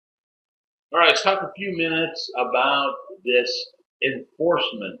All right, let's talk a few minutes about this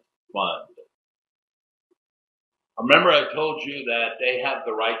enforcement fund. Remember, I told you that they have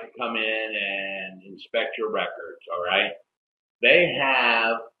the right to come in and inspect your records, all right? They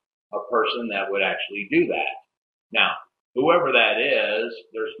have a person that would actually do that. Now, whoever that is,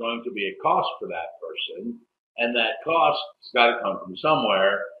 there's going to be a cost for that person, and that cost's got to come from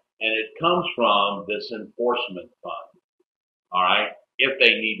somewhere, and it comes from this enforcement fund. All right. If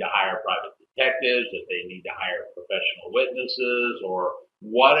they need to hire private detectives, if they need to hire professional witnesses, or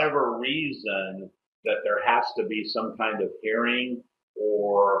whatever reason that there has to be some kind of hearing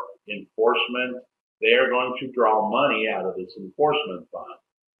or enforcement, they are going to draw money out of this enforcement fund.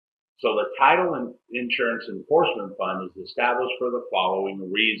 So the Title and Insurance Enforcement Fund is established for the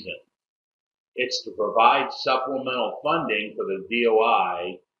following reason. It's to provide supplemental funding for the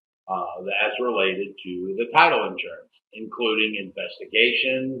DOI as related to the title insurance, including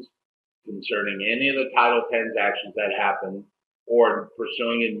investigations concerning any of the title transactions that happen or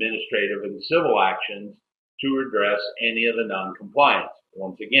pursuing administrative and civil actions to address any of the non-compliance.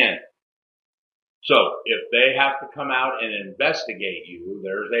 Once again, so if they have to come out and investigate you,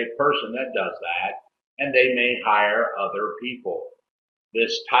 there's a person that does that, and they may hire other people.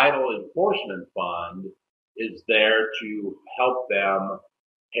 This title enforcement fund is there to help them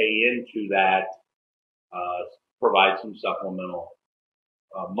pay into that, provide some supplemental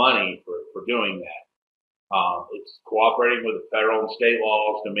money for doing that. It's cooperating with the federal and state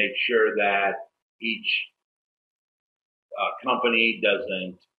laws to make sure that each company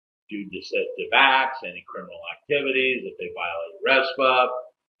doesn't do deceptive acts, any criminal activities, if they violate RESPA,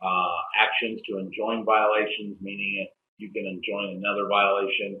 actions to enjoin violations, meaning you can enjoin another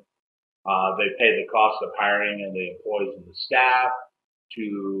violation. They pay the cost of hiring and the employees and the staff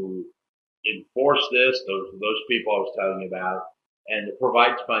to enforce this, those people I was telling you about, and it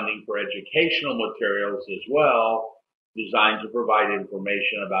provides funding for educational materials as well, designed to provide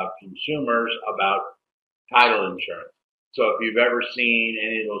information about consumers about title insurance. So if you've ever seen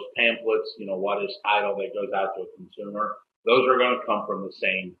any of those pamphlets, what is title that goes out to a consumer, those are going to come from the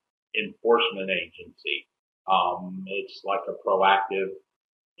same enforcement agency. It's like a proactive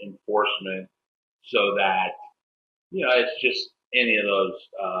enforcement so that, it's just any of those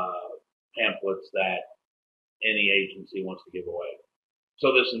pamphlets that any agency wants to give away.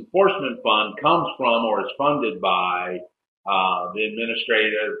 So this enforcement fund comes from or is funded by the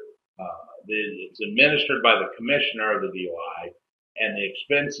administrative. It's administered by the commissioner of the DOI, and the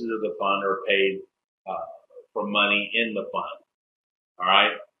expenses of the fund are paid from money in the fund. All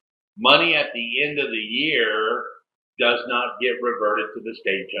right. Money at the end of the year does not get reverted to the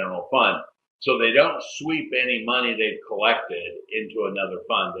state general fund. So they don't sweep any money they've collected into another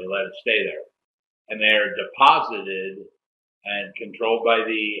fund. They let it stay there. And they're deposited and controlled by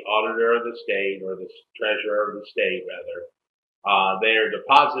the auditor of the state, or the treasurer of the state, rather. They are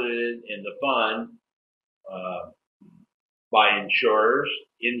deposited in the fund by insurers,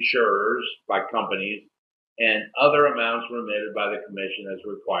 by companies, and other amounts remitted by the commission as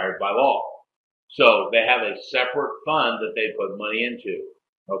required by law. So they have a separate fund that they put money into.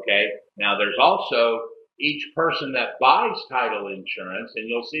 Okay. Now there's also each person that buys title insurance, and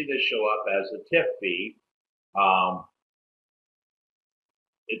you'll see this show up as a TIF fee.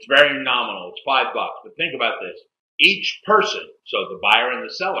 It's very nominal. It's $5. But think about this. Each person, so the buyer and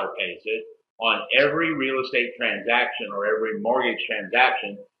the seller, pays it on every real estate transaction or every mortgage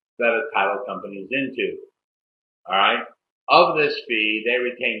transaction that a title company is into. All right. Of this fee, they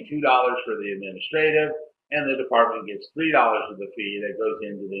retain $2 for the administrative, and the department gets $3 of the fee that goes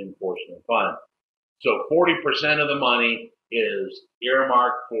into the enforcement fund. So 40% of the money is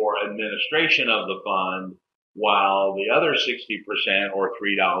earmarked for administration of the fund, while the other 60% or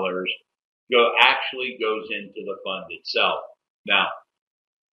 $3 actually goes into the fund itself. Now,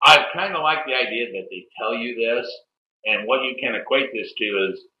 I kind of like the idea that they tell you this, and what you can equate this to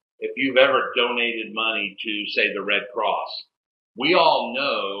is if you've ever donated money to, say, the Red Cross. We all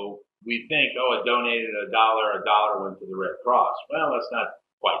know, we think, I donated a dollar went to the Red Cross. Well, that's not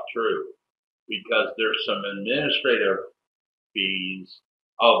quite true, because there's some administrative fees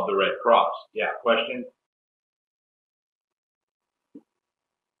of the Red Cross. Yeah, question?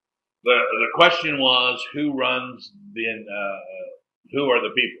 The question was, who runs who are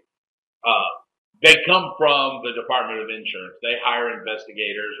the people? They come from the Department of Insurance. They hire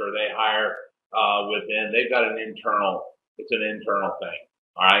investigators, or they hire within. They've got it's an internal thing.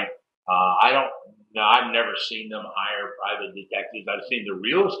 All right. I've never seen them hire private detectives. I've seen the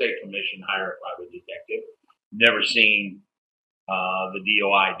Real Estate Commission hire a private detective. Never seen the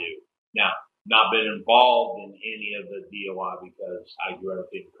DOI do. Now, not been involved in any of the DOI because I do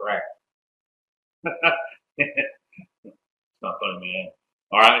everything correct. It's not funny, man.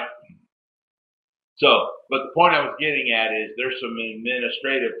 All right. So, but the point I was getting at is there's some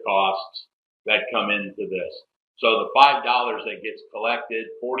administrative costs that come into this. So the $5 that gets collected,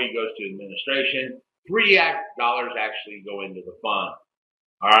 40 goes to administration, $3 actually go into the fund.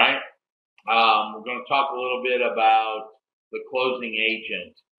 All right. We're going to talk a little bit about the closing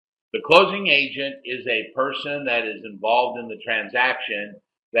agent. The closing agent is a person that is involved in the transaction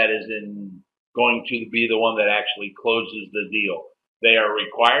that is going to be the one that actually closes the deal. They are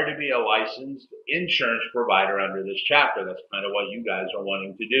required to be a licensed insurance provider under this chapter. That's kind of what you guys are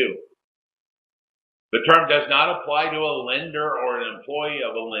wanting to do. The term does not apply to a lender or an employee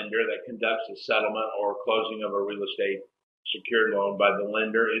of a lender that conducts a settlement or closing of a real estate secured loan by the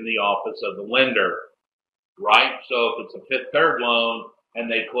lender in the office of the lender, right? So if it's a Fifth Third loan and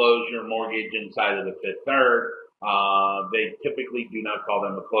they close your mortgage inside of the Fifth Third, they typically do not call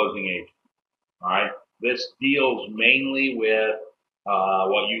them a closing agent, all right? This deals mainly with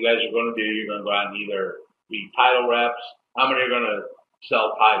what you guys are going to do. You're going to go out and either be title reps. How many are going to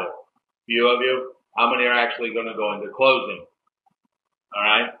sell title? A few of you. How many are actually going to go into closing? All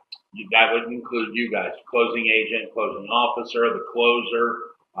right. That would include you guys, closing agent, closing officer, the closer,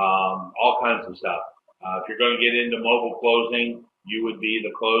 all kinds of stuff. If you're going to get into mobile closing, you would be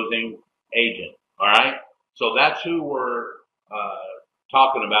the closing agent. All right. So that's who we're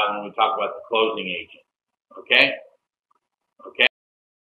talking about when we talk about the closing agent. Okay. Okay.